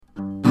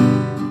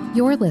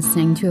You're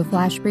listening to a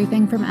flash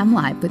briefing from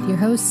MLive with your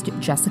host,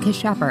 Jessica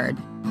Shepard.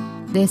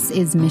 This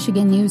is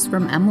Michigan News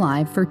from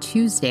MLive for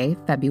Tuesday,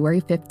 February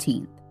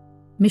 15th.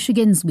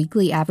 Michigan's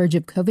weekly average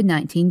of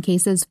COVID-19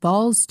 cases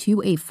falls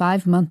to a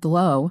 5-month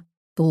low.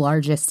 The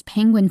largest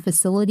penguin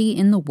facility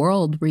in the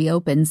world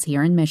reopens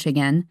here in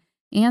Michigan.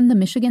 And the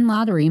Michigan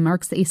Lottery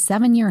marks a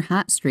 7-year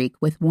hot streak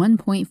with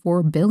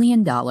 $1.4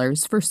 billion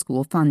for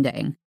school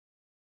funding.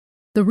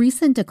 The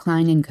recent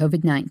decline in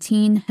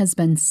COVID-19 has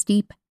been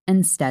steep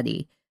and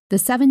steady. The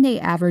 7-day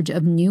average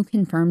of new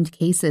confirmed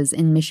cases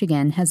in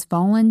Michigan has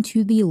fallen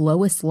to the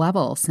lowest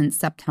level since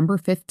September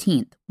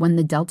 15th, when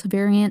the Delta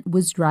variant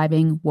was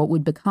driving what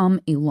would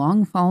become a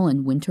long fall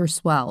and winter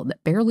swell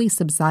that barely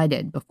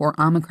subsided before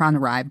Omicron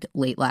arrived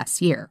late last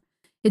year.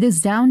 It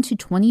is down to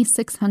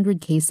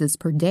 2,600 cases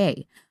per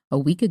day. A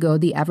week ago,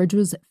 the average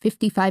was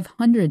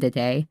 5,500 a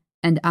day,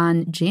 and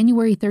on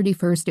January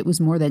 31st, it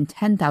was more than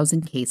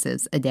 10,000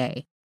 cases a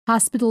day.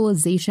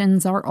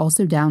 Hospitalizations are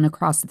also down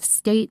across the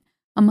state.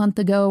 A month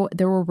ago,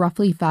 there were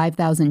roughly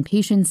 5,000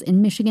 patients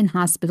in Michigan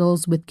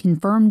hospitals with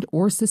confirmed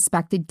or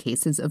suspected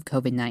cases of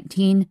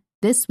COVID-19.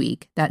 This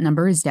week, that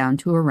number is down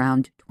to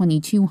around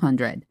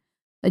 2,200.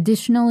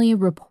 Additionally,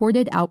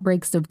 reported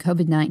outbreaks of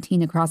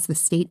COVID-19 across the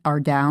state are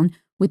down,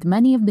 with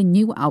many of the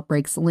new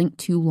outbreaks linked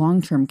to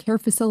long-term care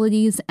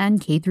facilities and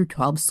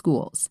K-12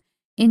 schools.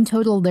 In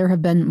total, there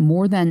have been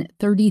more than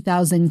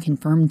 30,000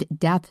 confirmed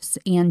deaths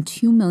and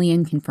 2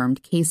 million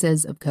confirmed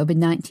cases of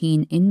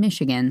COVID-19 in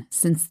Michigan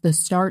since the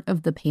start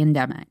of the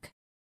pandemic.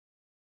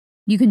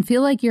 You can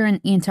feel like you're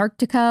in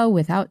Antarctica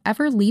without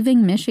ever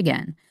leaving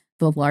Michigan.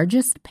 The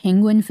largest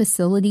penguin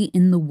facility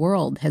in the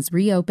world has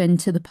reopened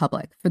to the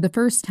public for the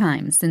first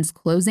time since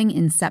closing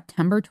in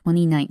September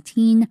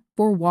 2019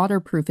 for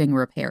waterproofing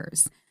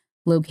repairs.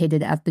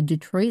 Located at the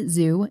Detroit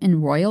Zoo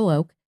in Royal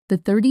Oak, the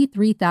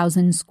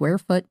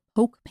 33,000-square-foot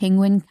Polk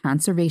Penguin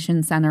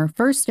Conservation Center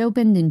first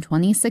opened in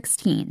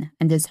 2016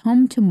 and is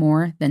home to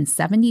more than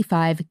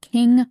 75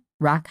 king,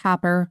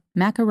 rockhopper,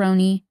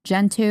 macaroni,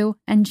 gentoo,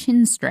 and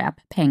chinstrap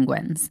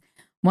penguins.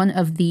 One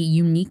of the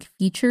unique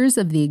features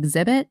of the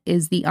exhibit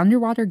is the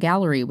underwater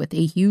gallery with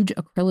a huge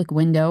acrylic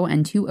window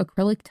and 2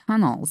 acrylic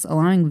tunnels,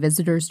 allowing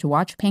visitors to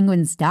watch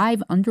penguins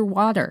dive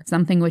underwater,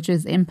 something which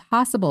is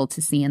impossible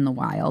to see in the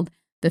wild.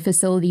 The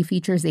facility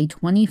features a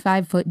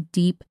 25-foot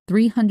deep,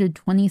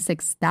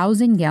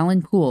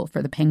 326,000-gallon pool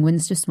for the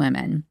penguins to swim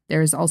in.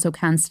 There is also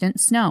constant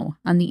snow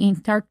on the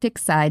Antarctic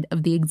side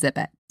of the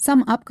exhibit.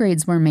 Some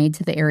upgrades were made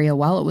to the area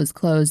while it was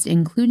closed,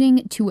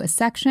 including to a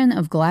section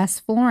of glass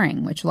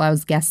flooring, which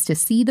allows guests to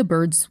see the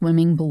birds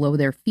swimming below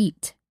their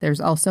feet. There's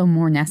also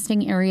more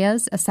nesting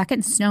areas, a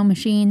second snow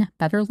machine,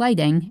 better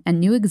lighting, and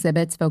new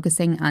exhibits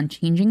focusing on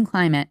changing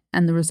climate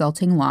and the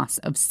resulting loss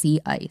of sea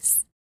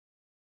ice.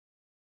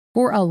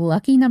 For a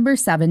lucky number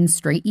 7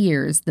 straight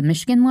years, the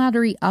Michigan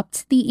Lottery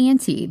upped the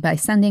ante by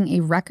sending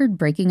a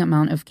record-breaking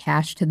amount of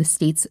cash to the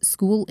state's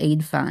school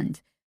aid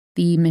fund.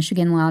 The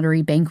Michigan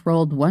Lottery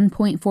bankrolled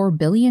 $1.4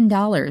 billion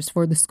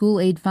for the school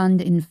aid fund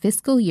in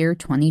fiscal year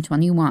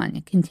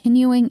 2021,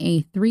 continuing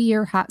a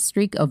 3-year hot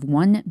streak of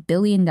 $1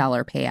 billion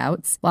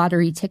payouts.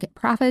 Lottery ticket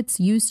profits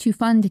used to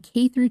fund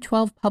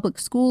K-12 public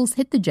schools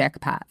hit the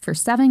jackpot for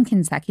 7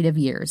 consecutive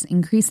years,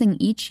 increasing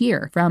each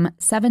year from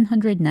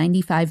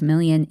 $795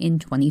 million in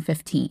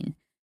 2015.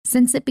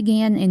 Since it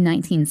began in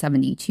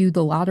 1972,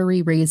 the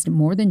lottery raised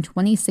more than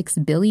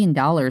 $26 billion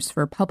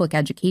for public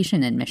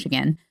education in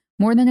Michigan.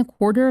 More than a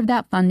quarter of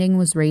that funding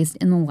was raised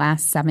in the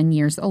last 7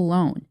 years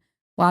alone.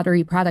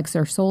 Lottery products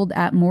are sold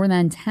at more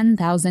than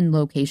 10,000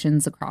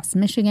 locations across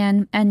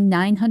Michigan, and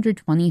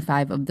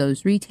 925 of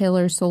those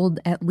retailers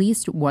sold at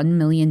least $1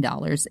 million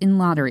in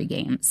lottery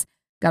games.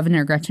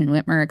 Governor Gretchen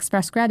Whitmer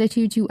expressed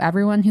gratitude to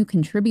everyone who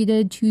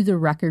contributed to the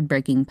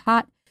record-breaking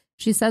pot.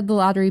 She said the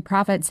lottery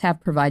profits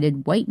have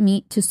provided white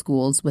meat to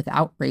schools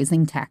without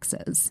raising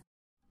taxes.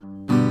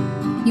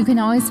 You can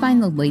always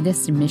find the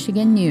latest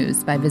Michigan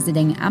news by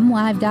visiting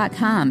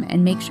mlive.com,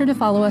 and make sure to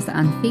follow us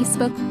on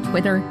Facebook,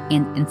 Twitter,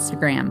 and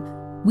Instagram.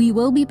 We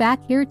will be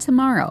back here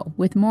tomorrow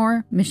with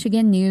more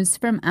Michigan news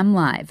from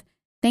MLive.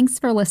 Thanks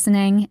for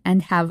listening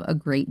and have a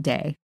great day.